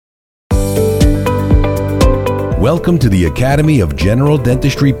Welcome to the Academy of General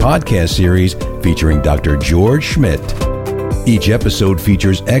Dentistry Podcast Series featuring Dr. George Schmidt. Each episode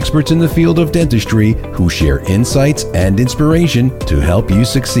features experts in the field of dentistry who share insights and inspiration to help you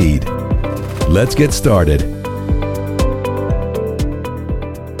succeed. Let's get started.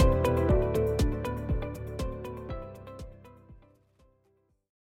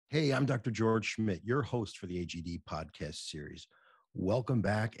 Hey, I'm Dr. George Schmidt, your host for the AGD Podcast Series. Welcome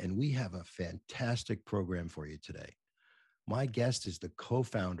back, and we have a fantastic program for you today. My guest is the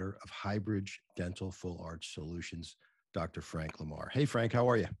co-founder of Highbridge Dental Full Arch Solutions, Dr. Frank Lamar. Hey, Frank, how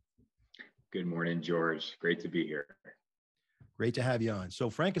are you? Good morning, George. Great to be here. Great to have you on. So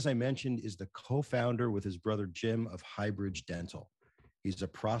Frank, as I mentioned, is the co-founder with his brother Jim of Highbridge Dental. He's a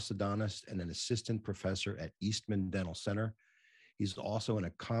prosthodontist and an assistant professor at Eastman Dental Center. He's also an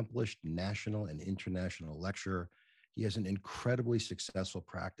accomplished national and international lecturer. He has an incredibly successful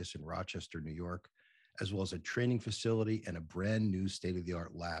practice in Rochester, New York, as well as a training facility and a brand new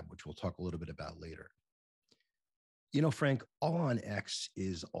state-of-the-art lab, which we'll talk a little bit about later. You know, Frank, All on X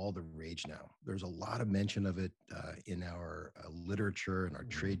is all the rage now. There's a lot of mention of it in our literature and our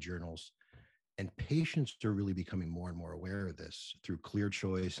trade journals, and patients are really becoming more and more aware of this through Clear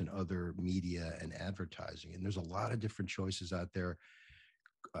Choice and other media and advertising. And there's a lot of different choices out there.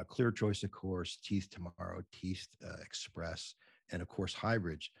 Clear Choice, of course, Teeth Tomorrow, Teeth Express, and of course,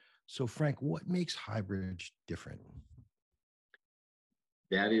 Highbridge. So Frank, what makes Highbridge different?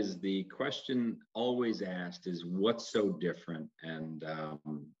 That is the question always asked, is what's so different? And,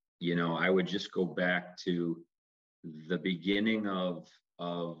 I would just go back to the beginning of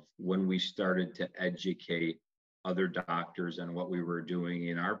when we started to educate other doctors on what we were doing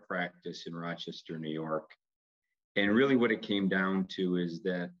in our practice in Rochester, New York. And really what it came down to is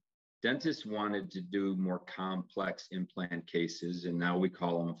that dentists wanted to do more complex implant cases, and now we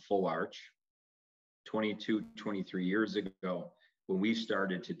call them full arch. 22, 23 years ago, when we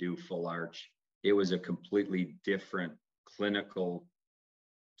started to do full arch, it was a completely different clinical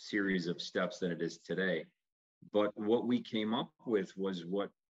series of steps than it is today. But what we came up with was what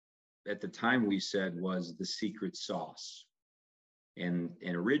at the time we said was the secret sauce. And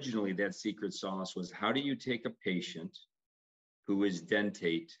originally that secret sauce was, how do you take a patient who is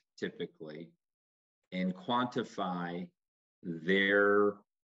dentate typically and quantify their,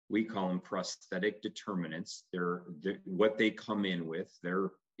 we call them prosthetic determinants, what they come in with,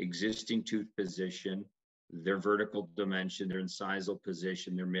 their existing tooth position, their vertical dimension, their incisal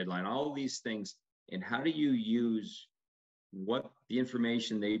position, their midline, all these things. And how do you use what the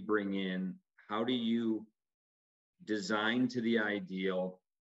information they bring in? How do you design to the ideal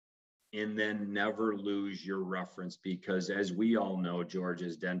and then never lose your reference? Because as we all know, George,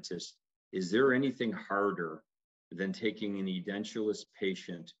 as dentists, is there anything harder than taking an edentulous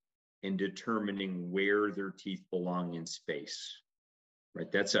patient and determining where their teeth belong in space,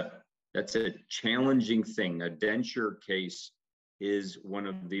 right? That's a challenging thing. A denture case is one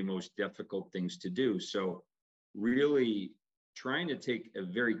of the most difficult things to do. So really trying to take a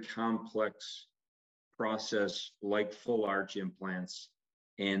very complex process like full arch implants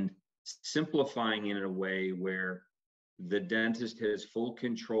and simplifying it in a way where the dentist has full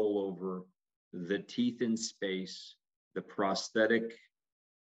control over the teeth in space, the prosthetic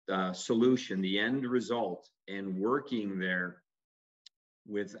solution, the end result, and working there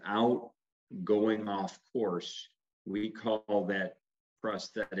without going off course. We call that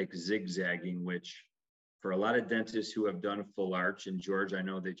prosthetic zigzagging, which for a lot of dentists who have done full arch, and George, I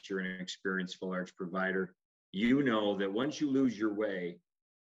know that you're an experienced full arch provider, you know that once you lose your way,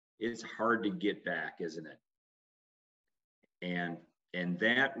 it's hard to get back, isn't it? And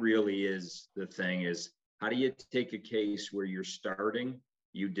that really is the thing, is how do you take a case where you're starting,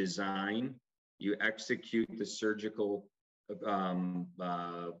 you design, you execute the surgical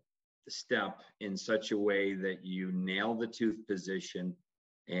step in such a way that you nail the tooth position.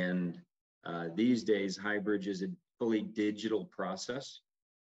 And these days, Highbridge is a fully digital process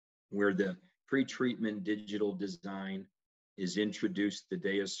where the pre-treatment digital design is introduced the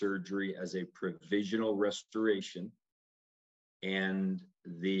day of surgery as a provisional restoration. And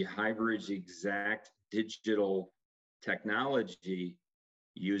the Highbridge Exact digital technology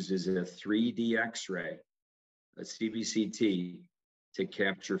uses a 3D X-ray, a CBCT, to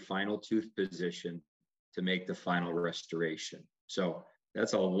capture final tooth position to make the final restoration. So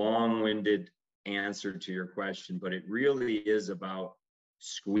that's a long-winded answer to your question, but it really is about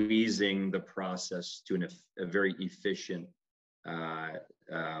squeezing the process to a very efficient,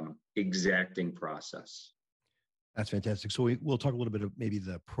 exacting process. That's fantastic. So we'll talk a little bit of maybe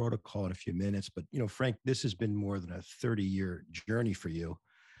the protocol in a few minutes, but Frank, this has been more than a 30-year journey for you.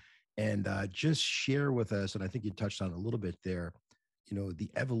 and just share with us, and I think you touched on it a little bit there, the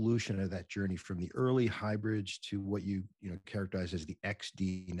evolution of that journey from the early hybrids to what you characterize as the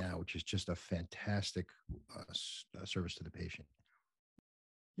XD now, which is just a fantastic service to the patient.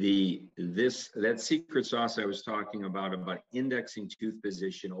 That secret sauce I was talking about indexing tooth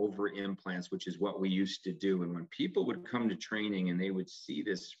position over implants, which is what we used to do. And when people would come to training and they would see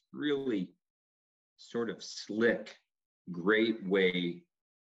this really sort of slick, great way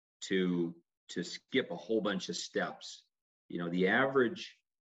to skip a whole bunch of steps. The average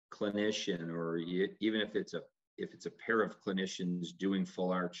clinician, or even if it's a pair of clinicians doing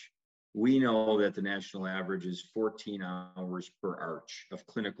full arch, we know that the national average is 14 hours per arch of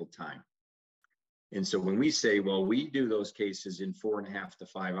clinical time. And so when we say, well, we do those cases in 4.5 to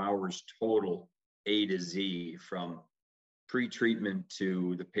 5 hours total, A to Z, from pre-treatment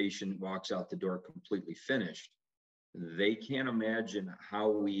to the patient walks out the door completely finished, they can't imagine how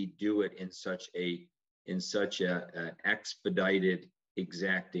we do it in such an expedited,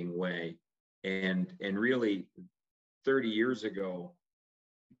 exacting way. And really 30 years ago,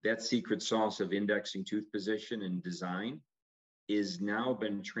 that secret sauce of indexing tooth position and design is now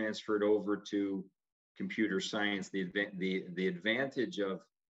been transferred over to computer science. The advantage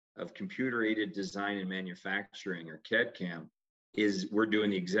of computer aided design and manufacturing, or CAD/CAM, is we're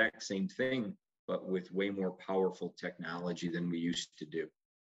doing the exact same thing, but with way more powerful technology than we used to do.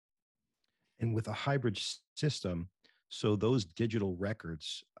 And with a hybrid system, so those digital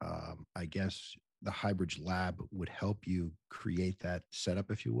records, I guess the hybrid lab would help you create that setup,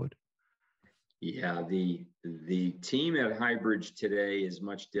 if you would. Yeah, the team at Highbridge today is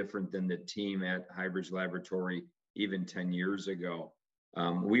much different than the team at Highbridge Laboratory even 10 years ago.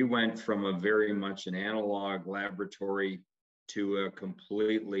 We went from a very much an analog laboratory to a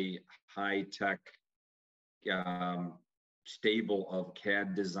completely high-tech stable of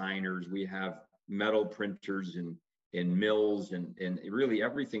CAD designers. We have metal printers and mills, and really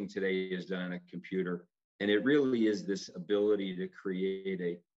everything today is done on a computer. And it really is this ability to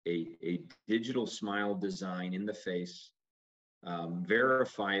create a digital smile design in the face,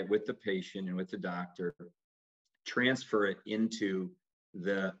 verify it with the patient and with the doctor, transfer it into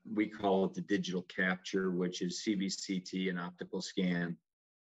we call it the digital capture, which is CBCT and optical scan,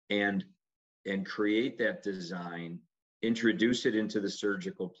 and create that design, introduce it into the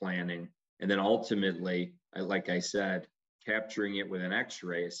surgical planning, and then ultimately, like I said, capturing it with an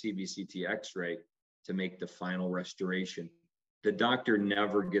X-ray, a CBCT X-ray, to make the final restoration. The doctor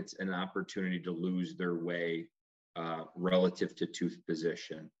never gets an opportunity to lose their way relative to tooth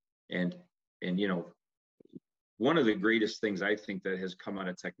position. And one of the greatest things I think that has come out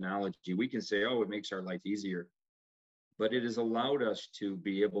of technology, we can say, oh, it makes our life easier, but it has allowed us to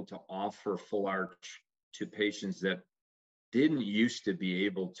be able to offer full arch to patients that didn't used to be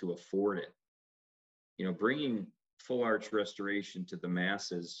able to afford it. Bringing full arch restoration to the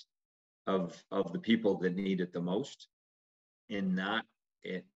masses of the people that need it the most, and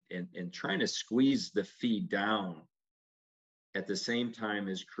trying to squeeze the fee down at the same time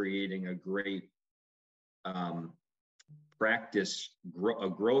as creating a great a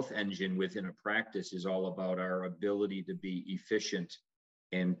growth engine within a practice is all about our ability to be efficient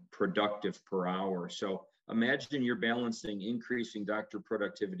and productive per hour. So imagine you're balancing increasing doctor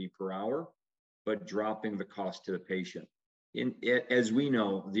productivity per hour, but dropping the cost to the patient. As we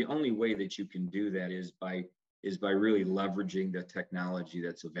know, the only way that you can do that is by really leveraging the technology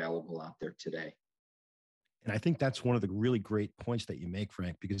that's available out there today. And I think that's one of the really great points that you make,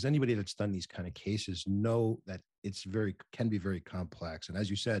 Frank, because anybody that's done these kind of cases know that can be very complex. And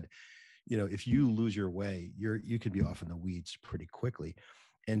as you said, if you lose your way, you could be off in the weeds pretty quickly.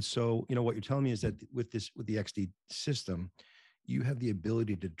 And so, what you're telling me is that with the XD system, you have the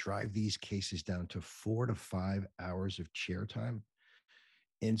ability to drive these cases down to 4 to 5 hours of chair time.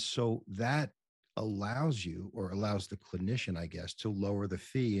 And so that allows you, or allows the clinician, I guess, to lower the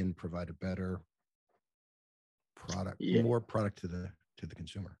fee and provide a better product, more product to the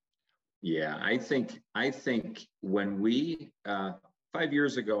consumer. Yeah, I think when we 5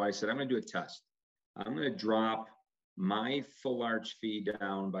 years ago, I said, I'm going to do a test. I'm going to drop my full arch fee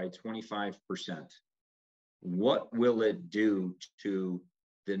down by 25%. What will it do to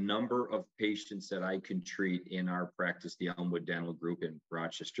the number of patients that I can treat in our practice, the Elmwood Dental Group in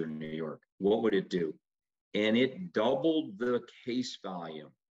Rochester, New York? What would it do? And it doubled the case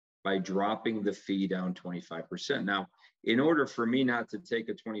volume by dropping the fee down 25%. Now, in order for me not to take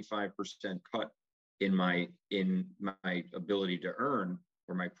a 25% cut in my ability to earn,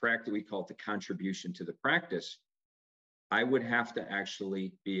 or my practice, we call it the contribution to the practice, I would have to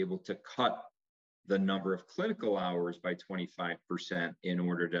actually be able to cut the number of clinical hours by 25% in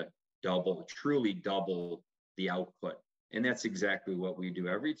order truly double the output. And that's exactly what we do.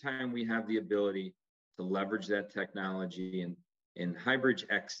 Every time we have the ability to leverage that technology, and Highbridge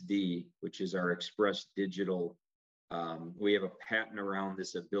XD, which is our Express Digital, we have a patent around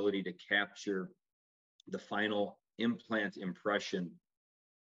this ability to capture the final implant impression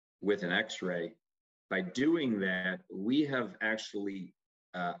with an X-ray. By doing that, we have actually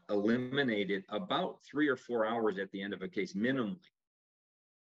eliminated about 3 or 4 hours at the end of a case minimally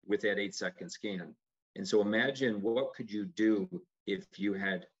with that 8-second scan. And so imagine what could you do if you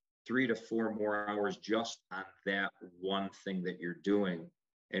had 3 to 4 more hours just on that one thing that you're doing.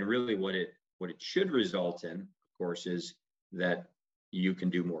 And really what it should result in, of course, is that you can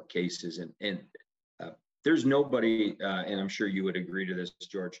do more cases. And there's nobody, and I'm sure you would agree to this,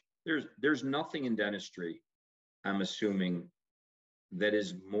 George, there's nothing in dentistry, I'm assuming, that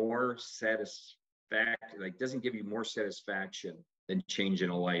is more doesn't give you more satisfaction than changing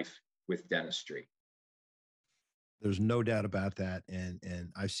a life with dentistry. There's no doubt about that.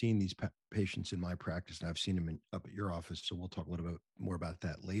 And I've seen these patients in my practice, and I've seen them up at your office. So we'll talk a little bit more about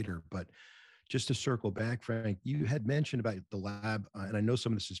that later. But just to circle back, Frank, you had mentioned about the lab, and I know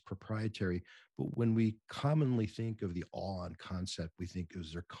some of this is proprietary, but when we commonly think of the all-on concept, we think of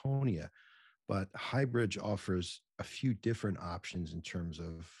zirconia. But Highbridge offers a few different options in terms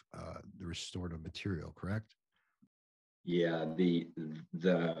of the restorative material, correct? Yeah,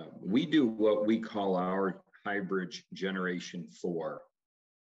 we do what we call our Highbridge Generation 4,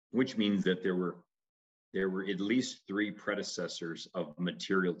 which means that there were at least 3 predecessors of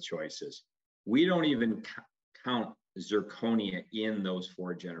material choices. We don't even count zirconia in those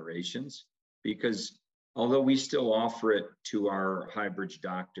 4 generations, because although we still offer it to our Highbridge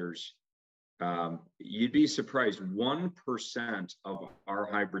doctors, you'd be surprised, 1% of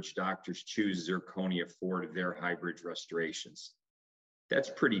our Highbridge doctors choose zirconia for their Highbridge restorations.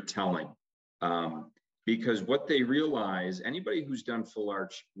 That's pretty telling. Because what they realize, anybody who's done full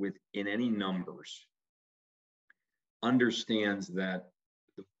arch in any numbers understands that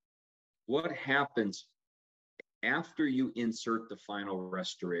what happens after you insert the final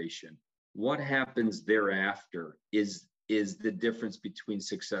restoration, what happens thereafter is the difference between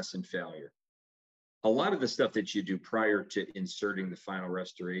success and failure. A lot of the stuff that you do prior to inserting the final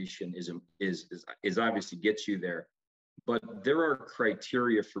restoration is obviously gets you there. But there are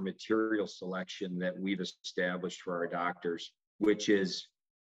criteria for material selection that we've established for our doctors, which is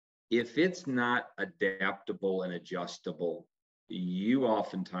if it's not adaptable and adjustable, you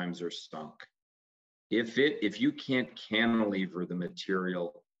oftentimes are sunk. If you can't cantilever the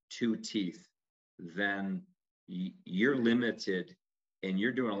material to teeth, then you're limited and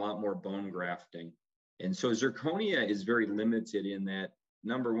you're doing a lot more bone grafting. And so zirconia is very limited in that,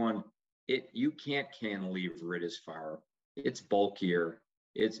 number one, you can't cantilever it as far. It's bulkier.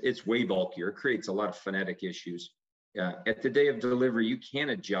 It's way bulkier. It creates a lot of phonetic issues. At the day of delivery, you can't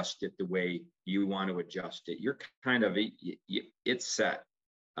adjust it the way you want to adjust it. You're kind of, it's set.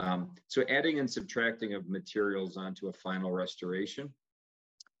 So adding and subtracting of materials onto a final restoration,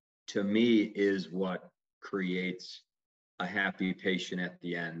 to me, is what creates a happy patient at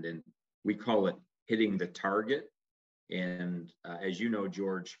the end. And we call it hitting the target. And as you know,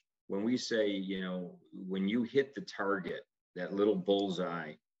 George, when we say, when you hit the target, that little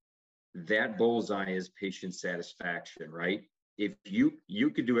bullseye, that bullseye is patient satisfaction, right? If you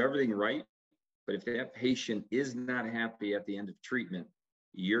could do everything right, but if that patient is not happy at the end of treatment,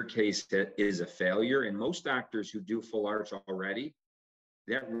 your case is a failure. And most doctors who do full arch already,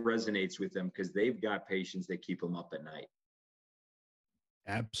 that resonates with them because they've got patients that keep them up at night.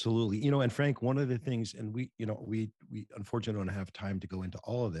 Absolutely. And Frank, one of the things, and we unfortunately don't have time to go into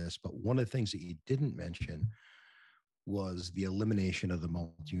all of this, but one of the things that you didn't mention was the elimination of the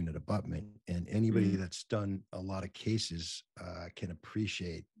multi-unit abutment. And anybody that's done a lot of cases can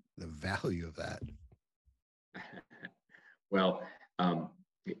appreciate the value of that. Well,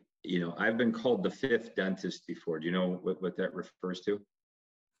 I've been called the 5th dentist before. Do you know what that refers to?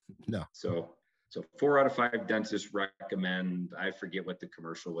 No. So 4 out of 5 dentists recommend, I forget what the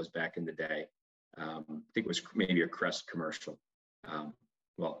commercial was back in the day. I think it was maybe a Crest commercial.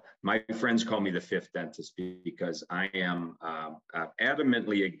 Well, my friends call me the 5th dentist because I am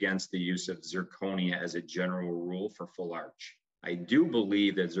adamantly against the use of zirconia as a general rule for full arch. I do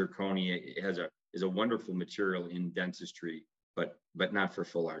believe that zirconia is a wonderful material in dentistry, but not for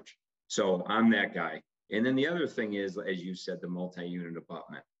full arch. So I'm that guy. And then the other thing is, as you said, the multi-unit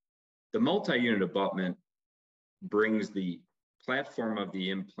abutment. The multi-unit abutment brings the platform of the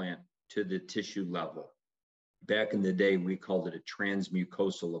implant to the tissue level. Back in the day, we called it a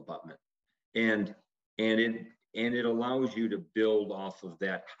transmucosal abutment. And and it allows you to build off of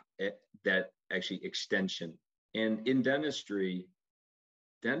that actually extension. And in dentistry,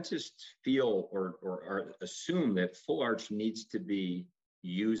 dentists feel or assume that full arch needs to be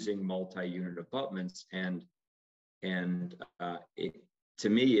using multi-unit abutments, and to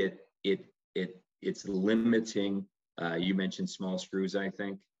me it's limiting. You mentioned small screws, I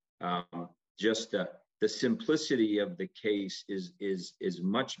think. Just the simplicity of the case is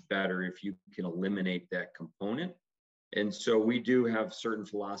much better if you can eliminate that component. And so we do have certain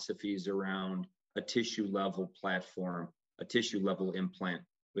philosophies around a tissue level platform, a tissue level implant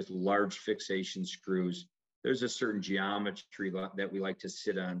with large fixation screws. There's a certain geometry that we like to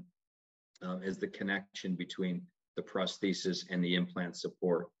sit on as the connection between the prosthesis and the implant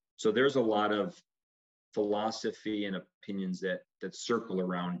support. So there's a lot of philosophy and opinions that circle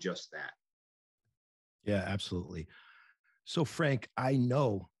around just that. Yeah, absolutely. So Frank, I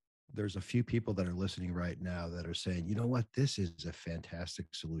know there's a few people that are listening right now that are saying, you know what, this is a fantastic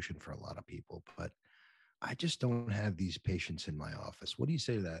solution for a lot of people, but I just don't have these patients in my office. What do you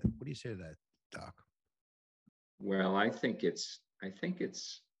say to that? What do you say to that, Doc? Well, I think it's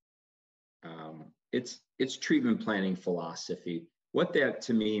treatment planning philosophy. What that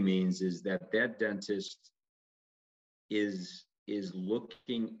to me means is that dentist is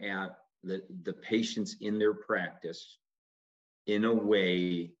looking at the patients in their practice in a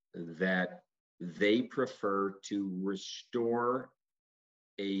way that they prefer to restore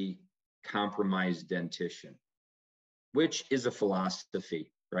a compromised dentition, which is a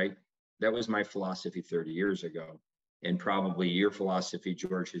philosophy, right? That was my philosophy 30 years ago. And probably your philosophy,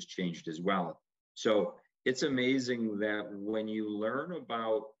 George, has changed as well. So it's amazing that when you learn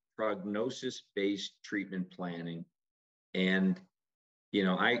about prognosis-based treatment planning, and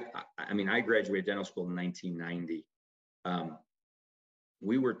I mean, I graduated dental school in 1990.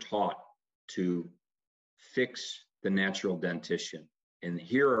 We were taught to fix the natural dentition. And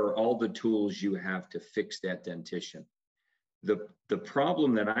here are all the tools you have to fix that dentition. The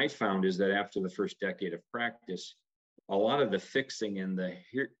problem that I found is that after the first decade of practice, a lot of the fixing and the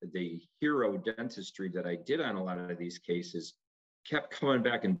hero dentistry that I did on a lot of these cases kept coming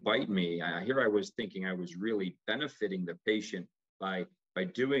back and biting me. Here I was thinking I was really benefiting the patient by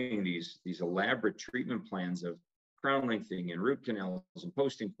doing these elaborate treatment plans of crown lengthening and root canals and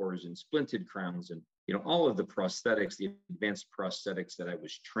posting pores and splinted crowns and all of the prosthetics, the advanced prosthetics that I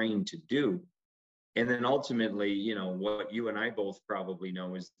was trained to do. And then ultimately, what you and I both probably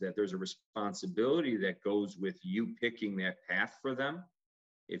know is that there's a responsibility that goes with you picking that path for them.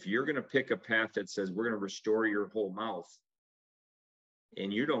 If you're going to pick a path that says we're going to restore your whole mouth,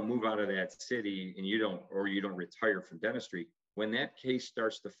 and you don't move out of that city and you don't retire from dentistry, when that case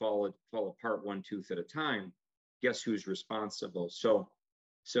starts to fall apart one tooth at a time, guess who's responsible? So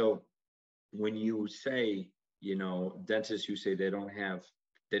when you say, dentists who say they don't have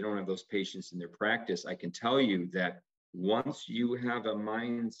those patients in their practice, I can tell you that once you have a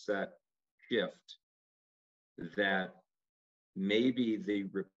mindset shift that maybe they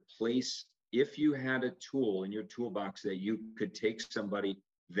replace, if you had a tool in your toolbox that you could take somebody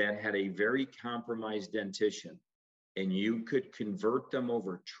that had a very compromised dentition and you could convert them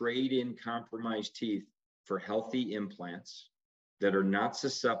over, trade in compromised teeth for healthy implants that are not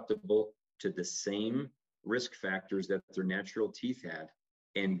susceptible to the same risk factors that their natural teeth had,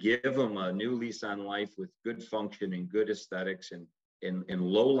 and give them a new lease on life with good function and good aesthetics and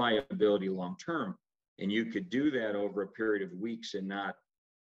low liability long term. And you could do that over a period of weeks and not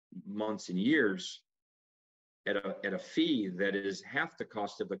months and years at a fee that is half the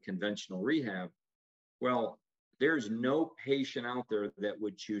cost of a conventional rehab. Well, there's no patient out there that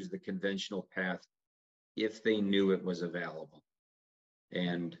would choose the conventional path if they knew it was available.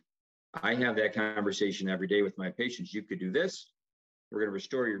 And I have that conversation every day with my patients. You could do this, we're going to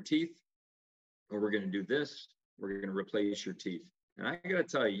restore your teeth, or we're going to do this, we're going to replace your teeth. And I got to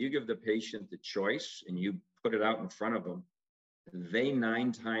tell you, you give the patient the choice and you put it out in front of them, they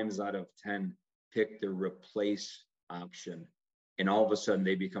 9 times out of 10 pick the replace option. And all of a sudden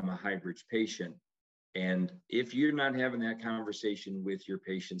they become a high bridge patient. And if you're not having that conversation with your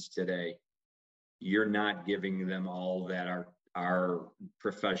patients today, you're not giving them all that our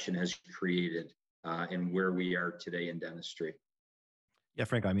profession has created and where we are today in dentistry. Yeah,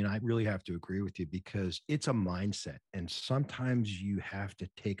 Frank, I mean, I really have to agree with you because it's a mindset. And sometimes you have to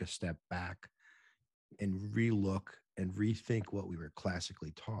take a step back and relook and rethink what we were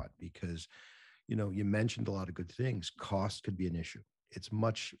classically taught because, you mentioned a lot of good things. Cost could be an issue. It's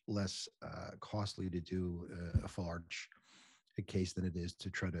much less costly to do a full arch case than it is to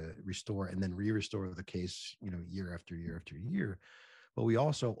try to restore and then re-restore the case, year after year after year. but we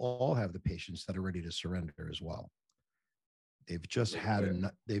also all have the patients that are ready to surrender as well. They've just had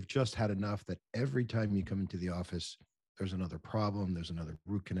enough. They've just had enough that every time you come into the office, there's another problem, there's another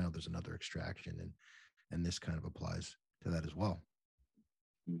root canal, there's another extraction, and this kind of applies to that as well.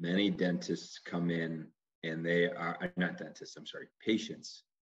 Many dentists come in, and they are not dentists. I'm sorry, patients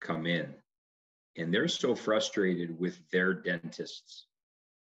come in, and they're so frustrated with their dentists.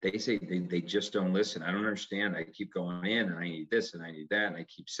 They say they just don't listen. I don't understand. I keep going in, and I need this, and I need that, and I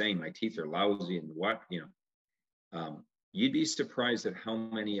keep saying my teeth are lousy, and what, you'd be surprised at how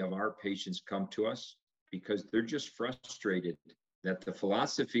many of our patients come to us because they're just frustrated that the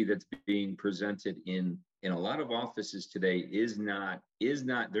philosophy that's being presented in a lot of offices today is not,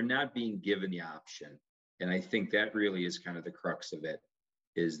 they're not being given the option. And I think that really is kind of the crux of it,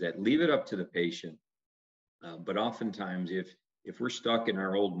 is that leave it up to the patient. But oftentimes if we're stuck in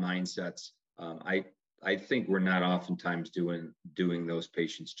our old mindsets, I think we're not oftentimes doing those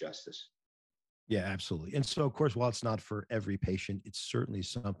patients justice. Yeah, absolutely. And so, of course, while it's not for every patient, it's certainly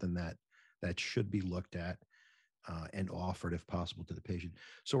something that should be looked at and offered, if possible, to the patient.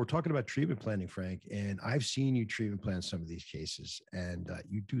 So we're talking about treatment planning, Frank, and I've seen you treatment plan some of these cases, and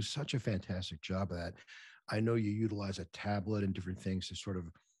you do such a fantastic job of that. I know you utilize a tablet and different things to sort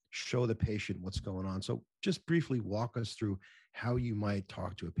of show the patient what's going on. So just briefly walk us through how you might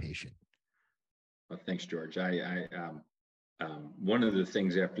talk to a patient. Well, thanks, George. One of the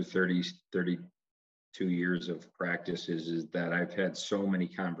things after 32 years of practice is that I've had so many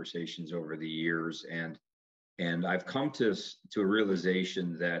conversations over the years, and I've come to a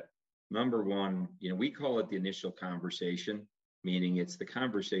realization that, number one, we call it the initial conversation, meaning it's the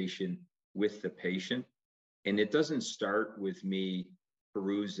conversation with the patient, and it doesn't start with me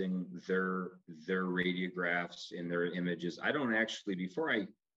perusing their radiographs and their images. I don't actually, before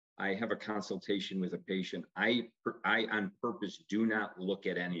I have a consultation with a patient, I on purpose do not look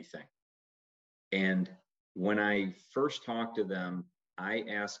at anything. And when I first talk to them, I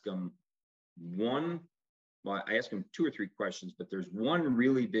ask them I ask them 2 or 3 questions, but there's one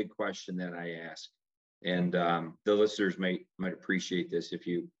really big question that I ask. And the listeners might appreciate this if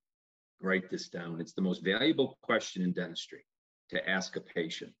you write this down. It's the most valuable question in dentistry to ask a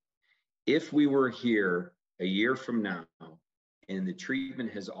patient. If we were here a year from now and the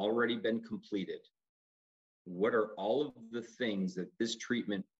treatment has already been completed, what are all of the things that this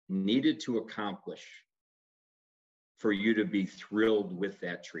treatment needed to accomplish for you to be thrilled with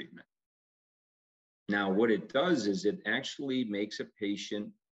that treatment? Now, what it does is it actually makes a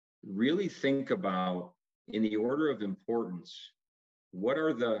patient really think about, in the order of importance, what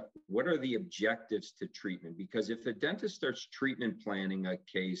are the objectives to treatment? Because if the dentist starts treatment planning a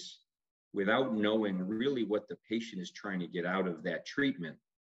case without knowing really what the patient is trying to get out of that treatment,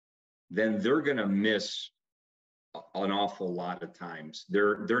 then they're going to miss an awful lot of times.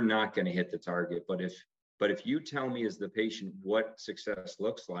 They're not going to hit the target. But if you tell me as the patient what success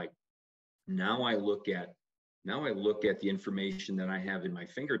looks like, now I look at the information that I have in my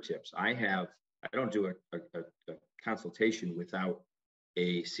fingertips. I don't do a consultation without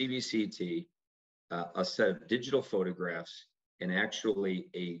a CBCT, a set of digital photographs, and actually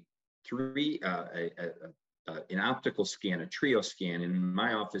an optical scan, a trio scan. In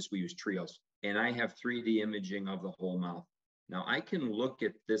my office, we use trios, and I have 3D imaging of the whole mouth. Now I can look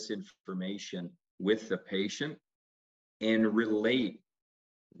at this information with the patient and relate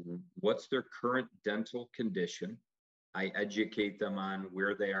what's their current dental condition. I educate them on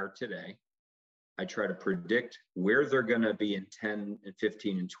where they are today. I try to predict where they're going to be in 10 and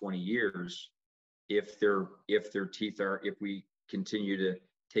 15 and 20 years if we continue to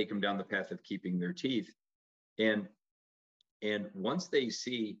take them down the path of keeping their teeth. And once they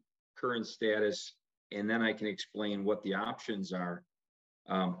see current status, and then I can explain what the options are,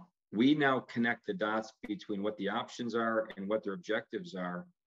 we now connect the dots between what the options are and what their objectives are.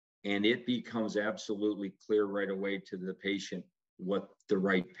 And it becomes absolutely clear right away to the patient what the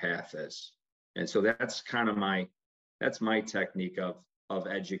right path is. And so that's kind of my technique of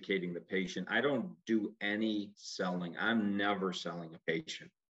educating the patient. I don't do any selling. I'm never selling a patient.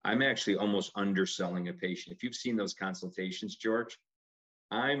 I'm actually almost underselling a patient. If you've seen those consultations, George,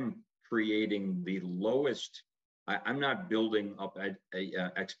 I'm creating the lowest. I'm not building up a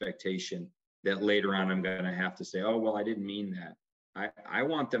expectation that later on I'm going to have to say, oh, well, I didn't mean that. I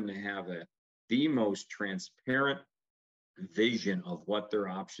want them to have the most transparent vision of what their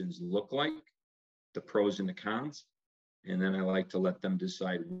options look like, the pros and the cons. And then I like to let them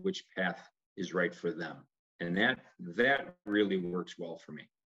decide which path is right for them. And that really works well for me.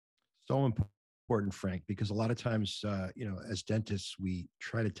 So important, Frank, because a lot of times, as dentists, we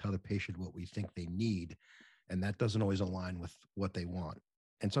try to tell the patient what we think they need. And that doesn't always align with what they want.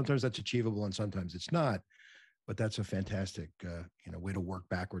 And sometimes that's achievable and sometimes it's not, but that's a fantastic, way to work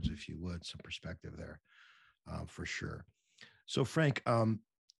backwards, if you would, some perspective there, for sure. So Frank,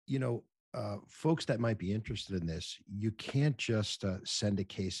 folks that might be interested in this, you can't just send a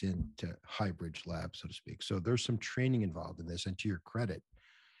case in to Highbridge Lab, so to speak. So there's some training involved in this, and to your credit,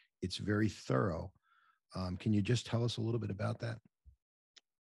 it's very thorough. Can you just tell us a little bit about that?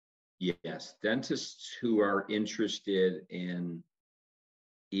 Yes, dentists who are interested in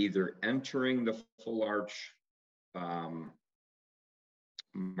either entering the full arch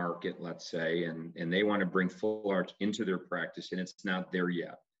market, let's say, and they want to bring full arch into their practice and it's not there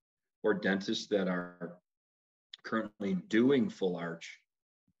yet, or dentists that are currently doing full arch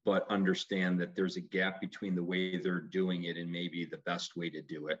but understand that there's a gap between the way they're doing it and maybe the best way to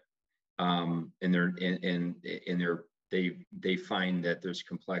do it, they find that there's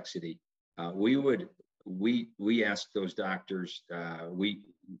complexity. We ask those doctors, we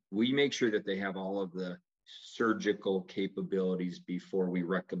make sure that they have all of the surgical capabilities before we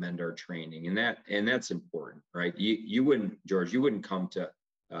recommend our training, and that's important, right? You wouldn't, George, you wouldn't come to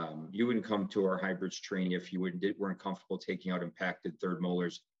our Highbridge training if you weren't comfortable taking out impacted third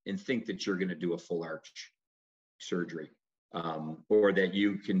molars and think that you're going to do a full arch surgery, or that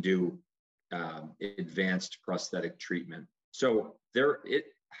you can do advanced prosthetic treatment. So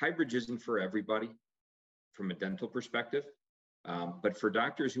Highbridge isn't for everybody from a dental perspective, but for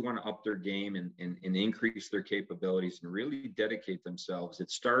doctors who want to up their game and increase their capabilities and really dedicate themselves, it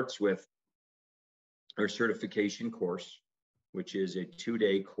starts with our certification course, which is a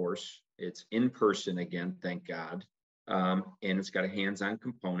 2-day course. It's in person again, thank God, and it's got a hands-on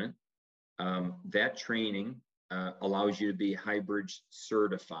component. That training allows you to be Highbridge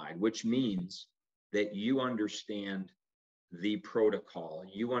certified, which means that you understand the protocol,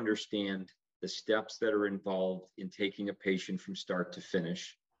 you understand the steps that are involved in taking a patient from start to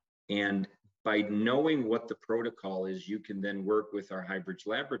finish. And by knowing what the protocol is, you can then work with our Highbridge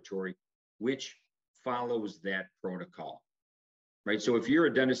laboratory, which follows that protocol, right? So if you're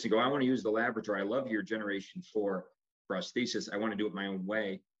a dentist and go, I want to use the laboratory, I love your generation 4 prosthesis, I want to do it my own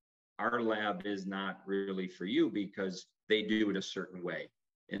way, our lab is not really for you because they do it a certain way.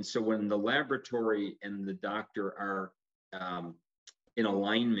 And so when the laboratory and the doctor are in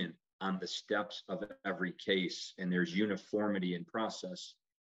alignment on the steps of every case, and there's uniformity in process,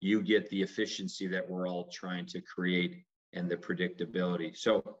 you get the efficiency that we're all trying to create and the predictability.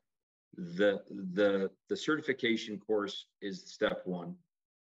 So the certification course is step 1.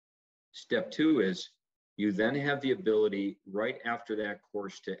 Step 2 is you then have the ability right after that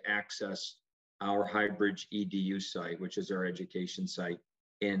course to access our Highbridge EDU site, which is our education site.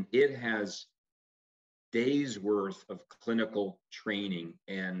 And it has days worth of clinical training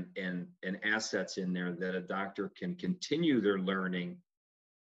and assets in there that a doctor can continue their learning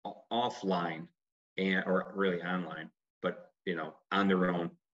offline or really online, but on their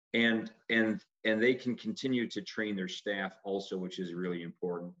own. And they can continue to train their staff also, which is really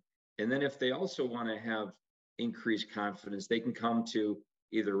important. And then if they also want to have increased confidence, they can come to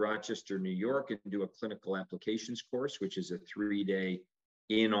either Rochester, New York, and do a clinical applications course, which is a 3-day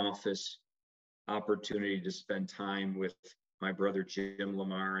in-office opportunity to spend time with my brother Jim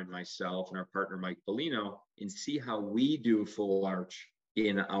Lamar and myself and our partner Mike Bellino and see how we do full arch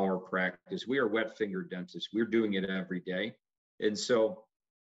in our practice. We are wet finger dentists. We're doing it every day. And so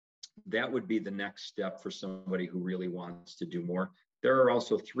that would be the next step for somebody who really wants to do more. There are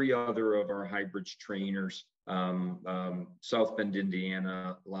also 3 other of our Highbridge trainers, South Bend,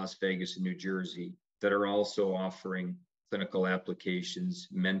 Indiana, Las Vegas, and New Jersey, that are also offering clinical applications,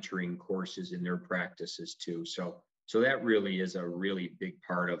 mentoring courses in their practices too. So that really is a really big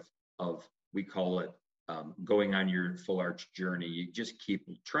part of we call it going on your full arch journey. You just keep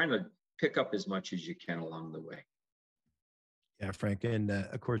trying to pick up as much as you can along the way. Yeah, Frank, and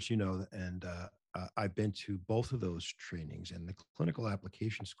of course, I've been to both of those trainings, and the clinical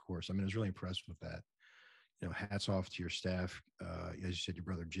applications course, I was really impressed with that. Hats off to your staff. As you said, your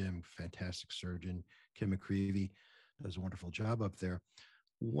brother Jim, fantastic surgeon. Kim McCreevy does a wonderful job up there.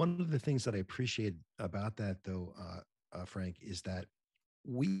 One of the things that I appreciate about that, though, Frank, is that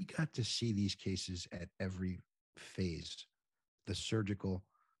we got to see these cases at every phase: the surgical,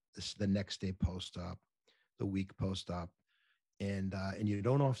 the next day post-op, the week post-op, and you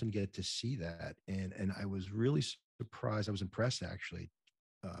don't often get to see that. And I was really surprised. I was impressed actually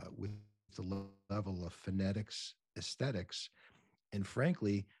with the level of phonetics, aesthetics, and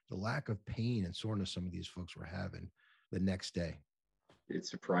frankly, the lack of pain and soreness some of these folks were having the next day. It's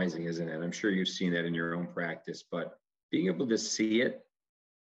surprising, isn't it? I'm sure you've seen that in your own practice, but being able to see it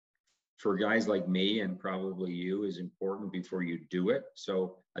for guys like me and probably you is important before you do it.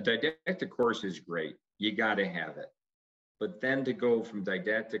 So a didactic course is great. You got to have it. But then to go from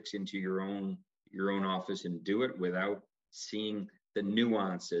didactics into your own office and do it without seeing the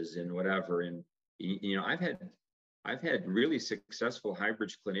nuances and whatever. And you know, I've had really successful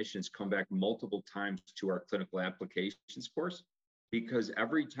hybrid clinicians come back multiple times to our clinical applications course, because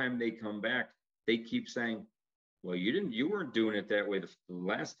every time they come back, they keep saying, well, you weren't doing it that way the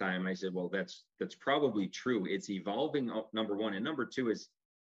last time. I said, well, that's probably true. It's evolving, number one. And number two is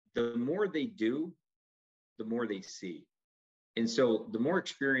the more they do, the more they see. And so the more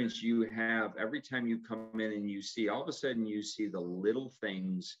experience you have, every time you come in and you see, all of a sudden you see the little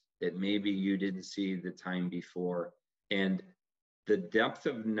things that maybe you didn't see the time before. And the depth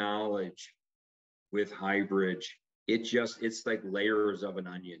of knowledge with hybrid, it's like layers of an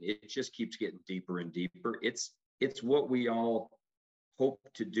onion. It just keeps getting deeper and deeper. It's what we all hope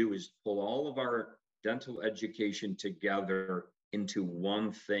to do, is pull all of our dental education together into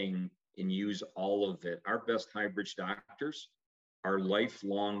one thing and use all of it. Our best hybrid doctors are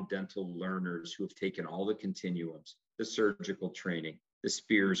lifelong dental learners who have taken all the continuums, the surgical training, the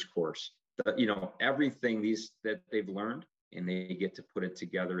Spears course, everything that they've learned, and they get to put it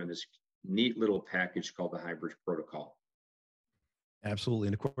together in this neat little package called the hybrid protocol. Absolutely.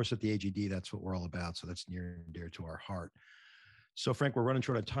 And of course, at the AGD, that's what we're all about. So that's near and dear to our heart. So Frank, we're running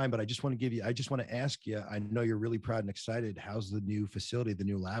short on time, but I just want to ask you, I know you're really proud and excited. How's the new facility, the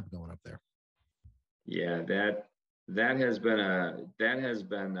new lab going up there? Yeah, that has been I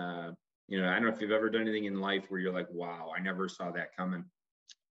don't know if you've ever done anything in life where you're like, wow, I never saw that coming.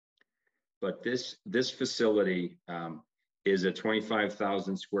 But this facility is a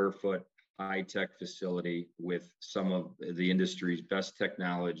 25,000 square foot high-tech facility with some of the industry's best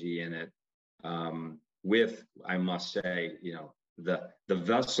technology in it. With, I must say, the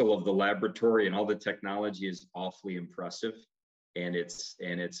vessel of the laboratory and all the technology is awfully impressive, and it's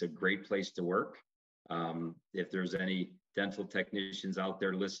a great place to work. If there's any dental technicians out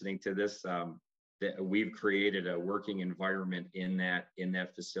there listening to this, that we've created a working environment in that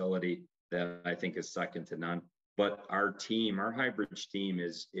facility that I think is second to none. But our hybrid team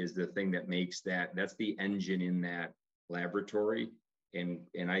is the thing that makes that's the engine in that laboratory. And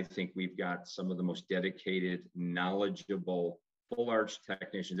I think we've got some of the most dedicated, knowledgeable, full arch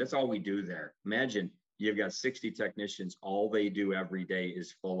technicians. That's all we do there. Imagine you've got 60 technicians. All they do every day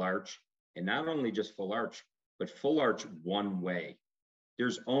is full arch. And not only just full arch, but full arch one way.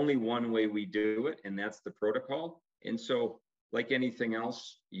 There's only one way we do it, and that's the protocol. And so, like anything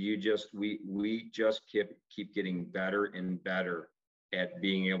else, we just keep getting better and better at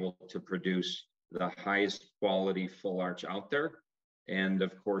being able to produce the highest quality full arch out there. And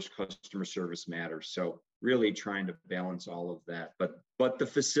of course, customer service matters. So really trying to balance all of that. But the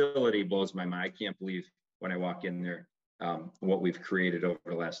facility blows my mind. I can't believe when I walk in there, what we've created over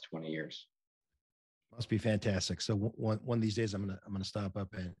the last 20 years. Must be fantastic. So one of these days, I'm gonna stop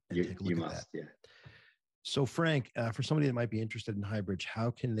up and take a look at that. Yeah. So Frank, for somebody that might be interested in hybrid,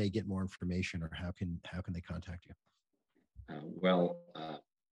 how can they get more information, or how can they contact you?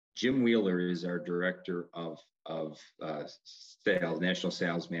 Jim Wheeler is our director of sales, national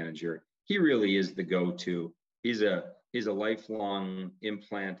sales manager. He really is the go-to. He's a lifelong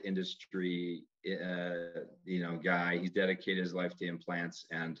implant industry guy. He's dedicated his life to implants,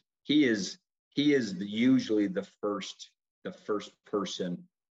 and he is usually the first person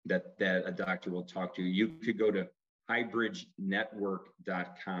that a doctor will talk to. You could go to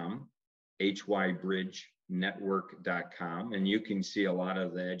hybridgenetwork.com, hybridgenetwork.com, and you can see a lot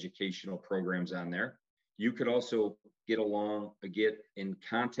of the educational programs on there. You could also get in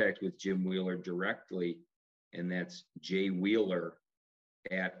contact with Jim Wheeler directly, and that's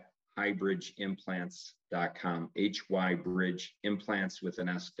jwheeler@hybridgeimplants.com, hybridgeimplants with an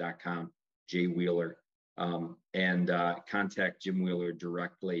s.com, J Wheeler. And contact Jim Wheeler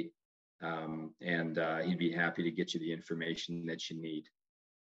directly, and he'd be happy to get you the information that you need.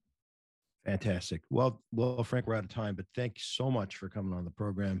 Fantastic. Well, Frank, we're out of time, but thank you so much for coming on the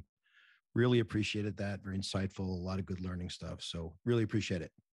program. Really appreciated that. Very insightful, a lot of good learning stuff. So really appreciate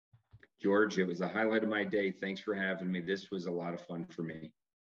it. George, it was the highlight of my day. Thanks for having me. This was a lot of fun for me.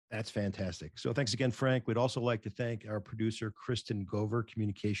 That's fantastic. So thanks again, Frank. We'd also like to thank our producer, Kristen Gover,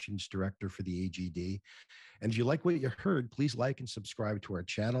 Communications Director for the AGD. And if you like what you heard, please like and subscribe to our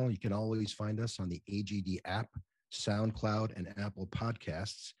channel. You can always find us on the AGD app, SoundCloud, and Apple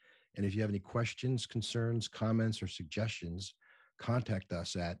Podcasts. And if you have any questions, concerns, comments, or suggestions, contact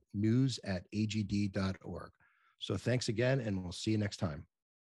us at news@agd.org. So thanks again, and we'll see you next time.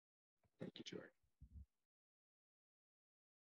 Thank you, George.